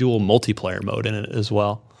lightsaber dual multiplayer mode in it as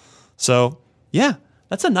well. So yeah,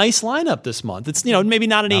 that's a nice lineup this month. It's maybe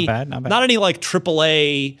not any not any like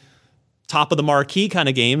AAA top of the marquee kind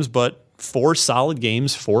of games, but 4 solid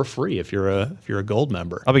games for free if you're a gold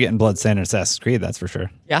member. I'll be getting Bloodstained and Assassin's Creed, that's for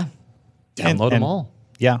sure. Yeah. Download them all.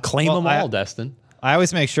 Yeah. Claim them all, Destin. I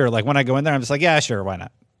always make sure, like when I go in there, I'm just like, yeah, sure, why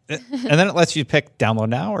not? And then it lets you pick download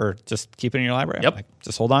now or just keep it in your library. Yep. Like,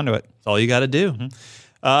 just hold on to it. That's all you got to do. Mm-hmm.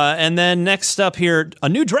 And then next up here, a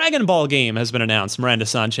new Dragon Ball game has been announced. Miranda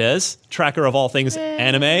Sanchez, tracker of all things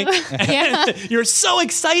anime. Yeah. You're so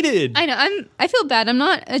excited. I know. I feel bad. I'm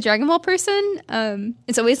not a Dragon Ball person.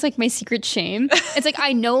 It's always like my secret shame. It's like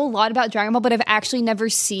I know a lot about Dragon Ball, but I've actually never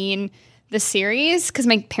seen the series because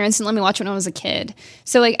my parents didn't let me watch it when I was a kid.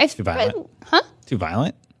 So like Too violent? Too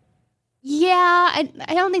violent? Yeah,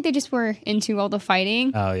 I don't think they just were into all the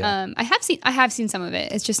fighting. Oh yeah. I have seen some of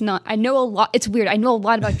it. It's just not. I know a lot. It's weird. I know a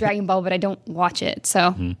lot about Dragon Ball, but I don't watch it.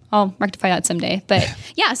 So I'll rectify that someday. But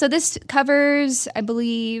yeah, so this covers, I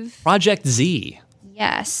believe, Project Z.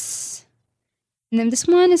 Yes, and then this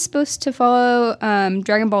one is supposed to follow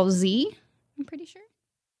Dragon Ball Z. I'm pretty sure.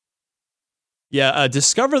 Yeah,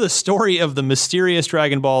 discover the story of the mysterious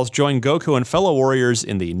Dragon Balls. Join Goku and fellow warriors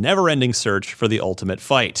in the never-ending search for the ultimate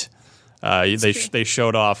fight. They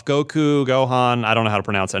showed off Goku, Gohan. I don't know how to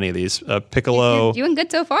pronounce any of these. Piccolo. You're doing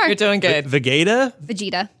good so far. You're doing good.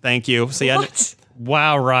 Vegeta. Thank you. So yeah,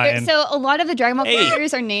 Wow, Ryan. So a lot of the Dragon Ball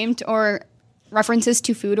characters are named or references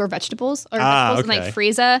to food or vegetables. Or vegetables. Okay. And like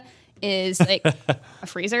Frieza is like a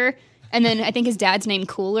freezer. And then I think his dad's named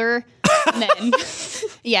Cooler. And then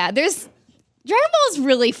yeah, there's Dragon Ball is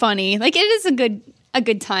really funny. Like it is a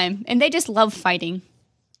good time. And they just love fighting.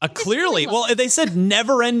 Clearly. Well, they said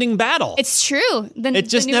never-ending battle. It's true. It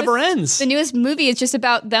just never ends. The newest movie is just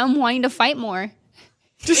about them wanting to fight more.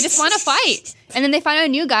 They just want to fight. And then they find out a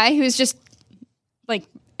new guy who's just like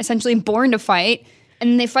essentially born to fight. And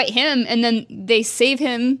then they fight him and then they save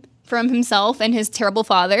him from himself and his terrible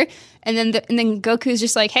father. And then Goku's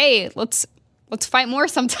just like, hey, let's fight more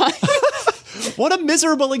sometime. What a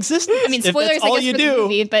miserable existence. I mean, spoilers, if that's all I guess, you for do. the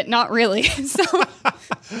movie, but not really. So,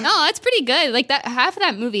 no, it's pretty good. Like that, half of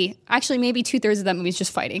that movie, actually, maybe 2/3 of that movie is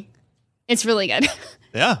just fighting. It's really good.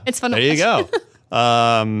 Yeah, it's fun. There you go.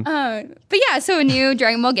 But yeah, so a new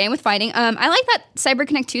Dragon Ball game with fighting. I like that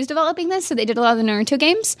CyberConnect 2 is developing this, so they did a lot of the Naruto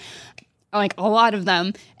games. Like a lot of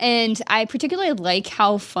them, and I particularly like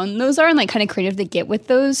how fun those are and like kind of creative they get with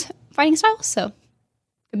those fighting styles. So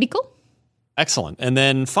it'd be cool. Excellent. And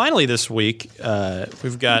then finally this week,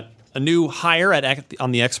 we've got a new hire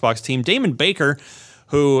on the Xbox team, Damon Baker,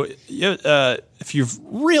 who, if you've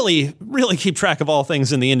really keep track of all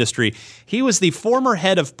things in the industry, he was the former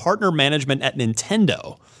head of partner management at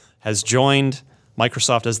Nintendo, has joined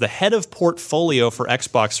Microsoft as the head of portfolio for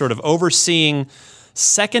Xbox, sort of overseeing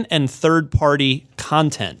second and third party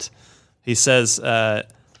content. He says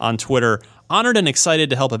on Twitter, honored and excited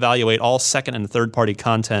to help evaluate all second and third party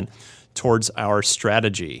content towards our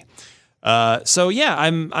strategy. So yeah,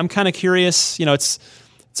 I'm kind of curious.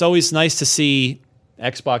 It's always nice to see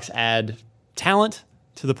Xbox add talent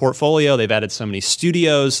to the portfolio. They've added so many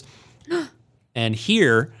studios, and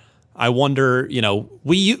here I wonder.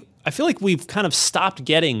 I feel like we've kind of stopped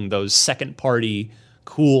getting those second party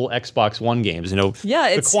cool Xbox One games.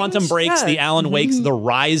 The Quantum Breaks, the Alan Wakes, the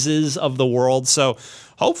Rises of the world. So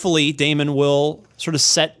hopefully Damon will sort of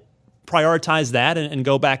prioritize that and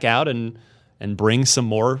go back out and bring some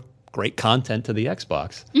more great content to the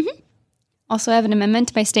Xbox. Mm-hmm. Also, I have an amendment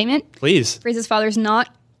to my statement. Please. Frieza's father's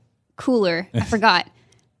not Cooler. I forgot.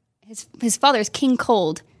 His father's King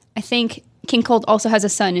Cold. I think King Cold also has a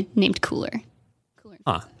son named Cooler.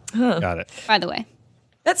 Huh. Got it. By the way.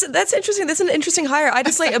 That's interesting. That's an interesting hire. I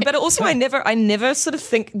just but also I never sort of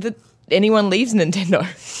think that anyone leaves Nintendo.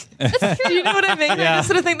 Do you know what I mean? Yeah. I just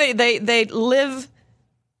sort of think they live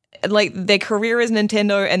like their career is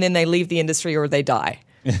Nintendo and then they leave the industry or they die.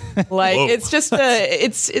 Like it's just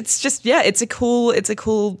it's a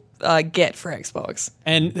cool get for Xbox.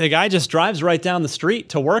 And the guy just drives right down the street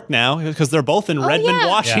to work now because they're both in Redmond,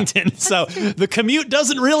 Washington. Yeah. So the commute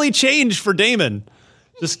doesn't really change for Damon.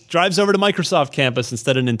 Just drives over to Microsoft campus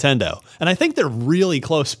instead of Nintendo. And I think they're really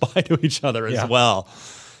close by to each other as well.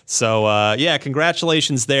 So,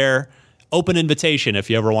 congratulations there. Open invitation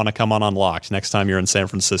if you ever want to come on Unlocked next time you're in San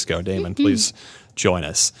Francisco. Damon, please join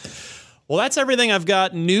us. Well, that's everything I've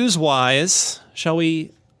got news-wise. Shall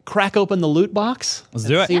we crack open the loot box? Let's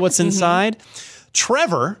do it. See what's inside.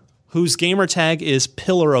 Trevor, whose gamer tag is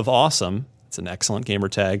Pillar of Awesome. It's an excellent gamer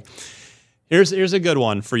tag. Here's a good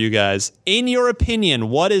one for you guys. In your opinion,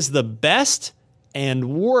 what is the best and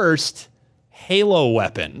worst Halo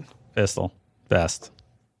weapon. Pistol. Best.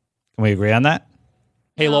 Can we agree on that?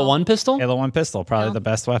 Halo 1 pistol? Halo 1 pistol, probably No. the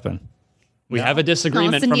best weapon. We have a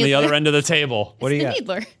disagreement No, it's the from the Needler. other end of the table. What do you got? The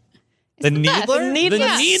Needler. The the best. Needler? Needler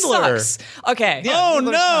The Needler. sucks. Okay. Oh,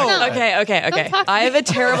 no. No. Okay. Don't talk to I me.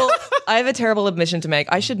 have a terrible admission to make.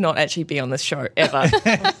 I should not actually be on this show ever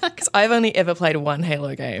because I've only ever played one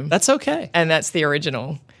Halo game, That's okay. and that's the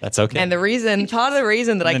original. That's okay. And part of the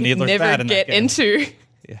reason that I The could Needler's never bad in that get game. into,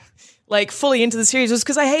 like, fully into the series was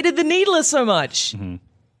because I hated the Needler so much.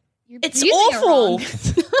 It's using it awful.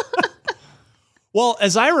 wrong. well,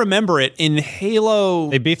 as I remember it, in Halo...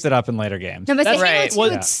 They beefed it up in later games. No, but That's Halo right. 2,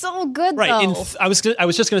 Well, it's so good Right. though. I was just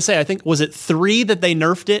going to say, I think, was it 3 that they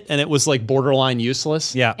nerfed it and it was like borderline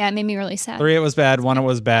useless? Yeah. Yeah, it made me really sad. 3, it was bad. 1, it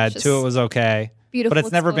was bad. Just 2, it was okay. beautiful But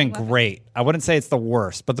it's never been exploding weapon. great. I wouldn't say it's the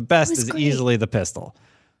worst, but the best was is great. easily the pistol.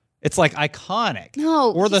 It's like iconic.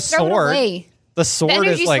 No, or the just throw it sword. away. The The sword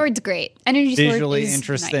energy is like sword's great. Energy sword visually is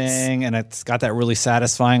interesting, nice. and it's got that really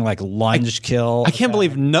satisfying like lunge kill. I can't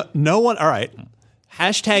believe no one... All right.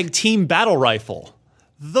 Hashtag Team Battle Rifle.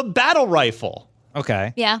 The Battle Rifle.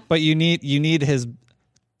 Okay. Yeah. But you need his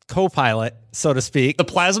co-pilot, so to speak, The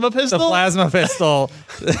plasma the pistol? plasma pistol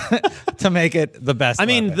to make it the best. I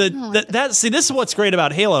mean, weapon. see, this is what's great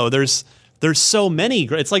about Halo. There's so many.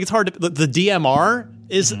 It's like it's hard to. The DMR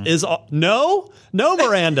is no,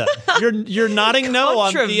 Miranda. You're nodding no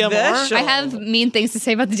on DMR. Controversial. I have mean things to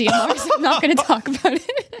say about the DMR, so I'm not going to talk about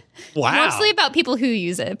it. Wow. Mostly about people who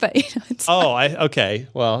use it, but it's Okay.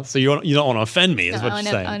 Well, so you don't want to offend me, is what I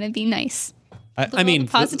you're saying. want to be nice. I mean,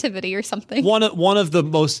 Positivity or something. one of the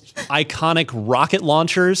most iconic rocket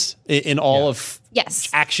launchers in all of Yes.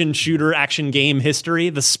 action game history,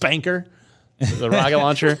 the Spanker, the rocket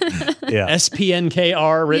launcher. yeah.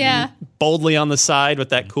 SPNKR written Yeah. boldly on the side with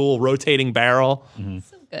that cool rotating barrel.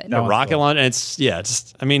 So good. The one's rocket cool. launcher. And it's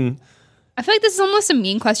just I mean, I feel like this is almost a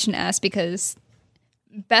mean question to ask because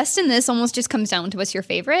best in this almost just comes down to what's your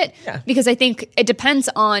favorite. Yeah. Because I think it depends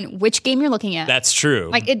on which game you're looking at. that's true.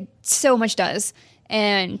 Like it so much does.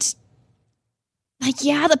 And like,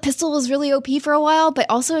 yeah, the pistol was really OP for a while, but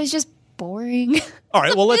also it's just boring. All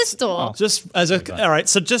right, well, let's pistol. just all right.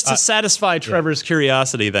 So just to satisfy Trevor's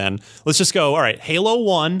curiosity, then let's just go. All right, Halo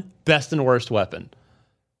 1, best and worst weapon.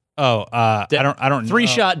 I don't. Three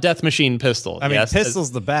know. shot death machine pistol. I mean, yes.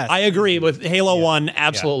 pistol's the best. I agree with Halo 1.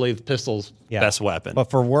 Absolutely, the pistol's Yeah. best weapon. But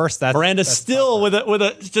for worse, that's Miranda's that's still with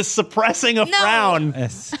a just suppressing a frown.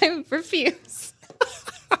 Yes. I refuse.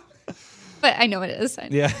 But I know what it is.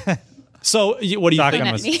 Yeah. So what do you Shotgun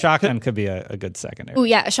think? was me. shotgun could be a good secondary. Oh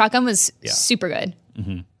yeah, shotgun was super good.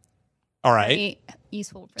 All right. Very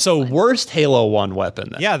useful. For So this one. worst Halo 1 weapon.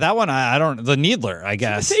 Then. Yeah, that one I don't. The Needler, I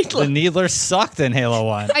guess. The Needler sucked in Halo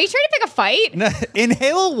 1. Are you trying to pick a fight? In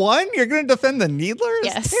Halo 1, you're going to defend the Needler?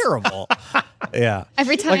 It's Yes. terrible. Yeah.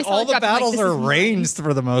 Every time I Like saw all it the drop, I'm like, battles this are is mine. ranged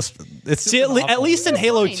for the most. It's See, at least in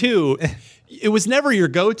Halo fine. 2, it was never your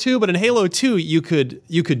go-to, but in Halo 2, you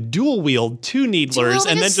could dual wield 2 needlers Dual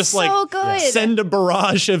and then is just so like good. send a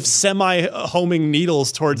barrage of semi-homing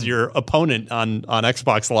needles towards your opponent on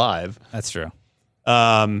Xbox Live. That's true.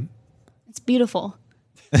 It's beautiful.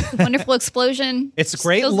 Wonderful explosion. It's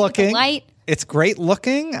great Fills it with the looking. light. It's great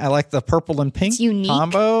looking. I like the purple and pink It's unique.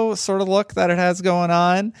 combo sort of look that it has going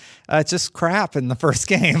on. It's just crap in the first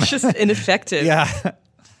game. Just ineffective. yeah.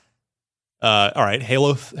 All right,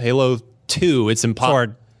 Halo 2, it's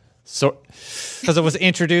impossible. Sword. So Because it was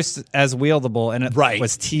introduced as wieldable and it Right.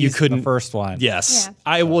 was You teased in couldn't- the first one. yes, Yeah.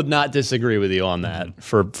 I would not disagree with you on that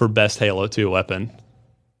for best Halo 2 weapon.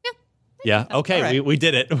 Yeah. Okay, All right. we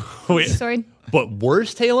did it. Sword. But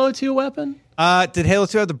worst Halo 2 weapon? Did Halo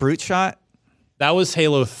 2 have the brute shot? That was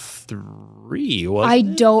Halo 3, wasn't I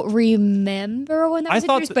it? don't remember when that I was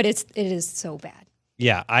thought introduced, but it is so bad.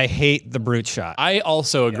 Yeah, I hate the brute shot. I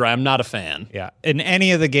also agree. I'm not a fan. Yeah, in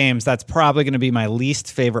any of the games, that's probably going to be my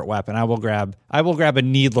least favorite weapon. I will grab a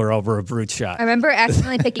needler over a brute shot. I remember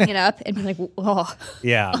accidentally picking it up and being like, "Oh,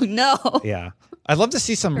 Yeah, no!" yeah. I'd love to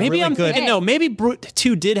see some Maybe really I'm good. thinking no. Maybe Brute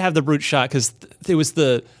 2 did have the brute shot because it was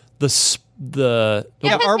the Yeah,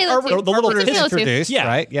 it has Halo 2. the little It's in pistol. Halo 2. introduced, Yeah,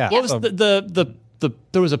 right? Yeah. What was So- the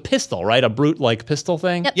there was a pistol, right? A brute like pistol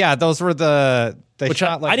thing. Yep. yeah, those were they Which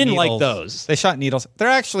shot like I didn't like needles. those. They shot needles. They're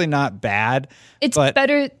actually not bad. It's but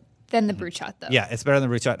better than the brute shot, though. Yeah, it's better than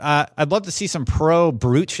brute shot. I'd love to see some pro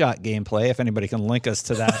brute shot gameplay. If anybody can link us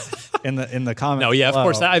to that in the comments. No, yeah, of below.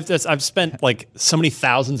 course. I've spent like so many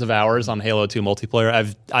thousands of hours on Halo 2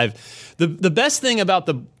 multiplayer. The best thing about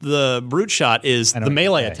the brute shot is I know the what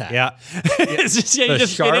melee you're saying. attack. Yeah, It's just you The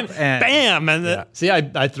just sharp hit it, end. bam, and Yeah. see,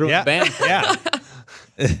 I threw yeah, it bam. yeah.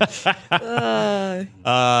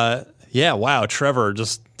 Yeah, wow, Trevor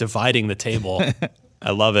just dividing the table.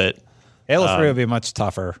 I love it. Halo 3 would be much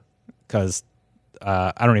tougher because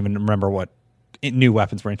I don't even remember what new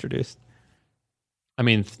weapons were introduced. I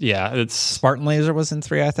mean, yeah, it's Spartan laser was in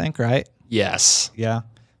 3, I think, right? yes. Yeah.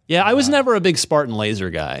 Yeah, I was never a big Spartan laser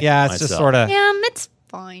guy. Yeah, it's just sort of. It's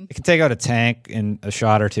fine. It can take out a tank in a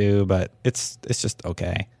shot or two, but it's just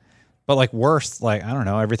okay. But like worse, like I don't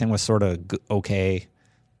know, everything was sort of okay.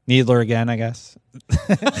 Needler again, I guess.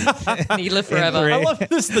 Needler forever. I love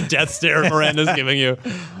this. The death stare Miranda's giving you.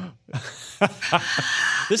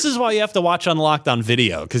 This is why you have to watch Unlocked on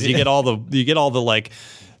video because you get all the like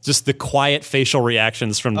just the quiet facial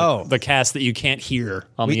reactions from the cast that you can't hear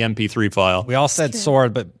on the MP3 file. We all said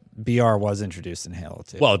sword, but BR was introduced in Halo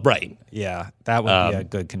 2. Well, right. Yeah, that would be a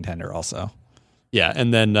good contender also. Yeah,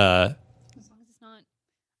 and then As long as it's not.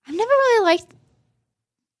 I've never really liked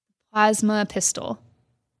plasma pistol.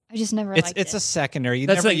 I just never liked it. It's a secondary. You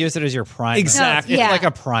That's never use it as your primer. Exactly. It's like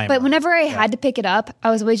a primer. But whenever I had to pick it up,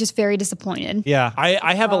 I was always just very disappointed. yeah.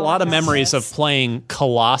 I have a lot of memories of playing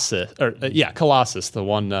Colossus, Colossus, the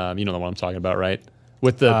one you know the one I'm talking about, right?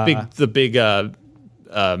 With the big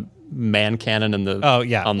man cannon and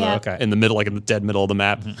the in the middle, like in the dead middle of the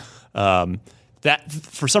map. That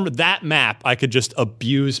for that map, I could just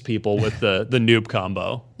abuse people with the noob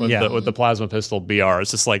combo with the plasma pistol BR. It's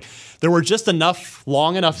just like there were just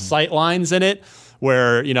long enough sight lines in it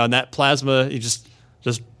where in that plasma you just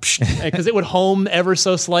because it would home ever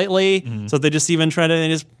so slightly, so they just even try to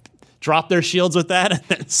just drop their shields with that and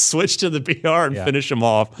then switch to the BR and finish them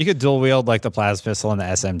off. You could dual wield like the plasma pistol and the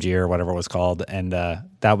SMG or whatever it was called, and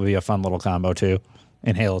that would be a fun little combo too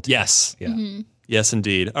in Halo 2. Yes. Yeah. Mm-hmm. Yes,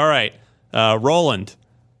 indeed. All right. Roland.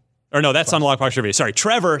 Or no, that's Unlock Box Trivia. Sorry,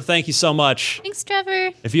 Trevor, thank you so much. Thanks,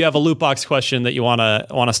 Trevor. If you have a loot box question that you want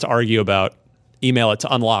us to argue about, email it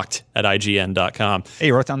to unlocked@ign.com. Hey,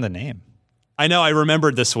 you wrote down the name. I know, I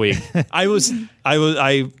remembered this week. I'm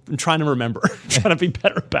trying to remember, trying to be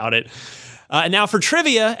better about it. And now for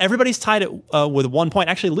trivia, everybody's tied it with 1 point.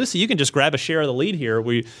 Actually, Lucy, you can just grab a share of the lead here.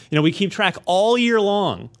 We keep track all year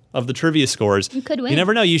long of the trivia scores. You could win. You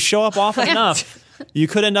never know. You show up often enough, you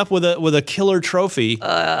could end up with a killer trophy.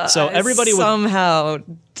 So everybody would somehow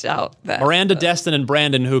doubt that. Miranda, Destin, and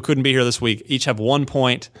Brandon, who couldn't be here this week, each have 1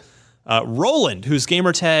 point. Roland, whose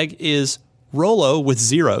gamer tag is Rolo with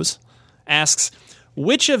zeros, asks,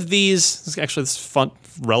 which of these, this is fun,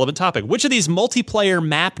 relevant topic, which of these multiplayer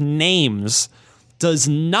map names does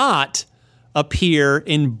not appear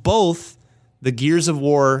in both the Gears of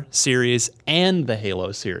War series and the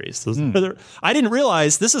Halo series? I didn't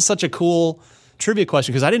realize, this is such a cool trivia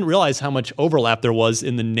question because I didn't realize how much overlap there was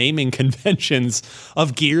in the naming conventions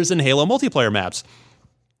of Gears and Halo multiplayer maps.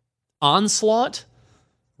 Onslaught,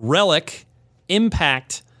 Relic,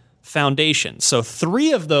 Impact, Foundation. So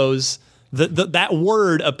 3 of those, that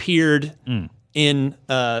word appeared in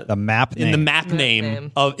The map name. in the map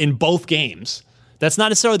name in both games. That's not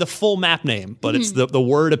necessarily the full map name, but it's the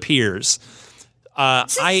word appears.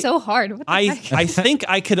 This is so hard. What the heck? I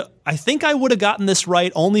think I would have gotten this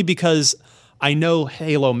right only because I know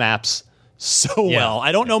Halo maps so well.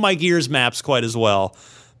 I don't know my Gears maps quite as well,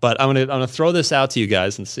 but I'm gonna throw this out to you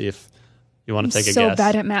guys and see if you want to take a guess. So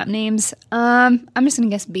bad at map names. I'm just gonna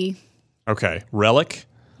guess B. Okay, Relic.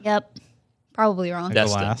 Yep. Probably wrong. Go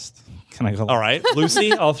last. Can I go? All right,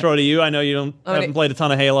 Lucy, I'll throw to you. I know you haven't played a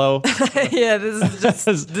ton of Halo. Yeah, this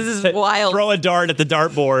is wild. Throw a dart at the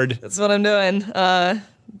dartboard. That's what I'm doing.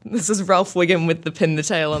 This is Ralph Wiggum with the pin the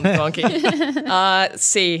tail on the donkey.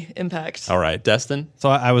 C, Impact. All right, Destin. So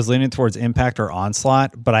I was leaning towards Impact or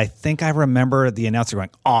Onslaught, but I think I remember the announcer going,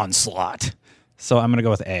 Onslaught. So I'm going to go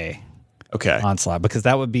with A. Okay. Onslaught, because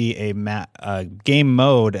that would be a game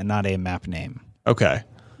mode and not a map name. Okay.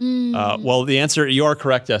 Well, the answer, you are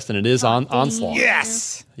correct, Destin. It is Onslaught.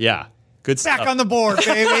 Yes! Yeah. Good stuff. Back on the board,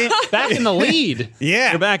 baby. Back in the lead. Yeah.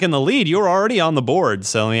 You're back in the lead. You were already on the board,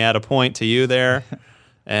 so let me add a point to you there.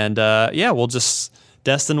 And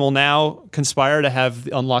Destin will now conspire to have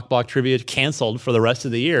the Unlock Block Trivia canceled for the rest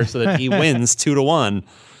of the year so that he wins 2-1.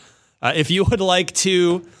 If you would like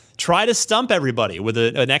to try to stump everybody with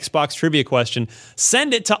an Xbox trivia question,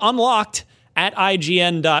 send it to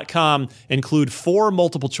unlocked@ign.com. Include 4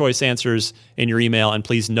 multiple choice answers in your email, and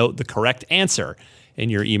please note the correct answer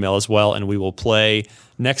in your email as well, and we will play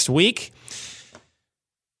next week.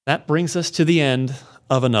 That brings us to the end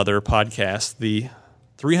of another podcast, the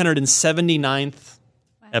 379th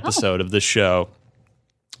episode of this show.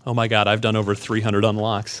 Oh my God, I've done over 300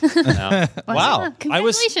 unlocks now. Wow.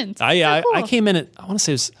 Congratulations. I came in at, I want to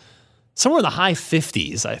say it was somewhere in the high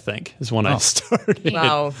 50s, I think, is when I started.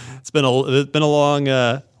 Wow. It's been a long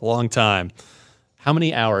time. How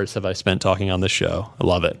many hours have I spent talking on this show? I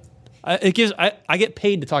love it. I get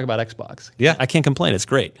paid to talk about Xbox. Yeah. I can't complain. It's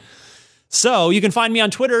great. So you can find me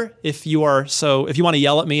on Twitter if you want to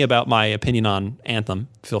yell at me about my opinion on Anthem,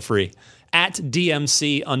 feel free. At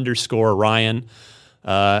DMC_Ryan.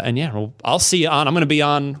 And yeah, well, I'll see you on. I'm going to be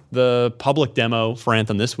on the public demo for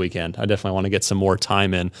Anthem this weekend. I definitely want to get some more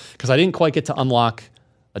time in because I didn't quite get to unlock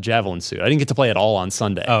a Javelin suit. I didn't get to play it all on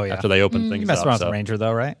Sunday after they opened things up. You messed around with the Ranger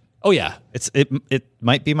though, right? Oh yeah, it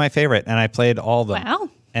might be my favorite, and I played all of them. Wow.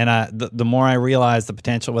 And the more I realize the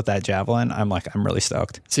potential with that Javelin, I'm really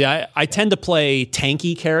stoked. See, I tend to play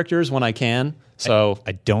tanky characters when I can. So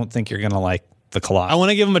I don't think you're going to like the Colossus. I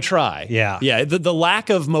want to give them a try. Yeah. Yeah. The lack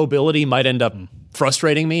of mobility might end up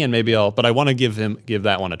frustrating me, and but I want to give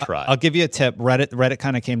that one a try. I'll give you a tip. Reddit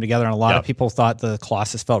kind of came together, and a lot of people thought the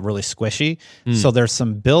Colossus felt really squishy. So there's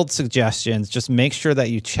some build suggestions. Just make sure that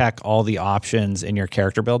you check all the options in your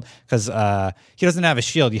character build, because he doesn't have a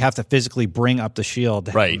shield. You have to physically bring up the shield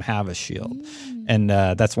to have him have a shield, and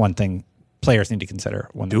that's one thing players need to consider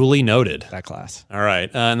when Duly noted. That class. All right.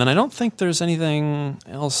 And then I don't think there's anything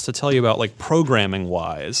else to tell you about, like,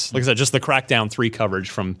 programming-wise. Like I said, just the Crackdown 3 coverage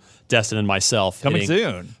from Destin and myself. Coming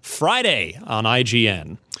soon. Friday on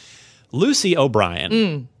IGN. Lucy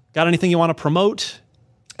O'Brien. Got anything you want to promote?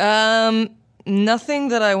 Nothing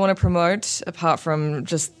that I want to promote apart from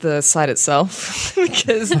just the site itself,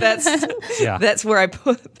 because that's where I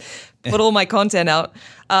put all my content out.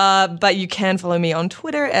 But you can follow me on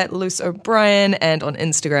Twitter at Luce O'Brien and on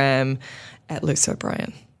Instagram at Luce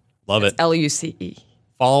O'Brien. Love it. LUCE.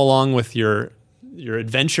 Follow along with your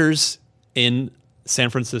adventures in San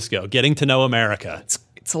Francisco, getting to know America. It's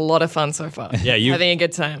a lot of fun so far. Yeah, having a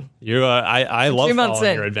good time. I love 2 months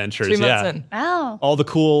following in. your adventures. 2 months in. Wow. All the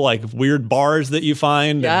cool, like, weird bars that you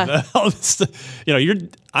find. Yeah. And, all this stuff.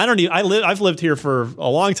 I've lived here for a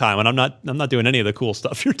long time, and I'm not doing any of the cool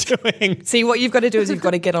stuff you're doing. See, what you've got to do is you've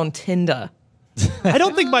got to get on Tinder. I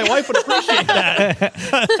don't think my wife would appreciate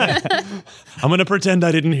that. I'm going to pretend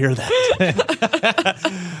I didn't hear that.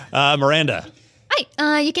 Miranda.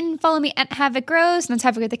 Hi, you can follow me at Havoc Rose, and that's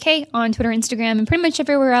Havoc with a K, on Twitter, Instagram, and pretty much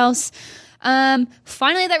everywhere else.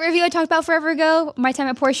 Finally, that review I talked about forever ago, My Time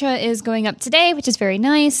at Porsche, is going up today, which is very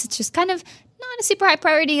nice. It's just kind of not a super high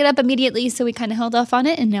priority to get up immediately, so we kind of held off on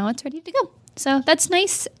it, and now it's ready to go. So that's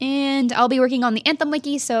nice, and I'll be working on the Anthem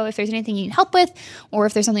Wiki, so if there's anything you need help with, or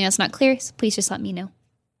if there's something that's not clear, please just let me know.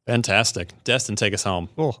 Fantastic. Destin, take us home.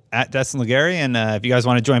 Cool. At Destin Legary. And if you guys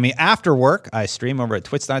want to join me after work, I stream over at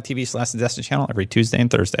twitch.tv/the Destin channel every Tuesday and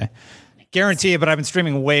Thursday. Guarantee it, but I've been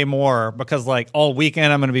streaming way more because, like, all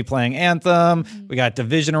weekend I'm going to be playing Anthem. We got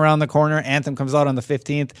Division around the corner. Anthem comes out on the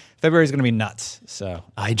 15th. February is going to be nuts. So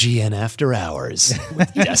IGN After Hours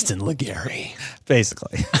with Destin Legary.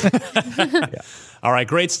 Basically. Yeah. All right,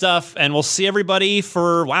 great stuff. And we'll see everybody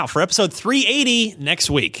for episode 380 next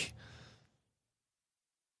week.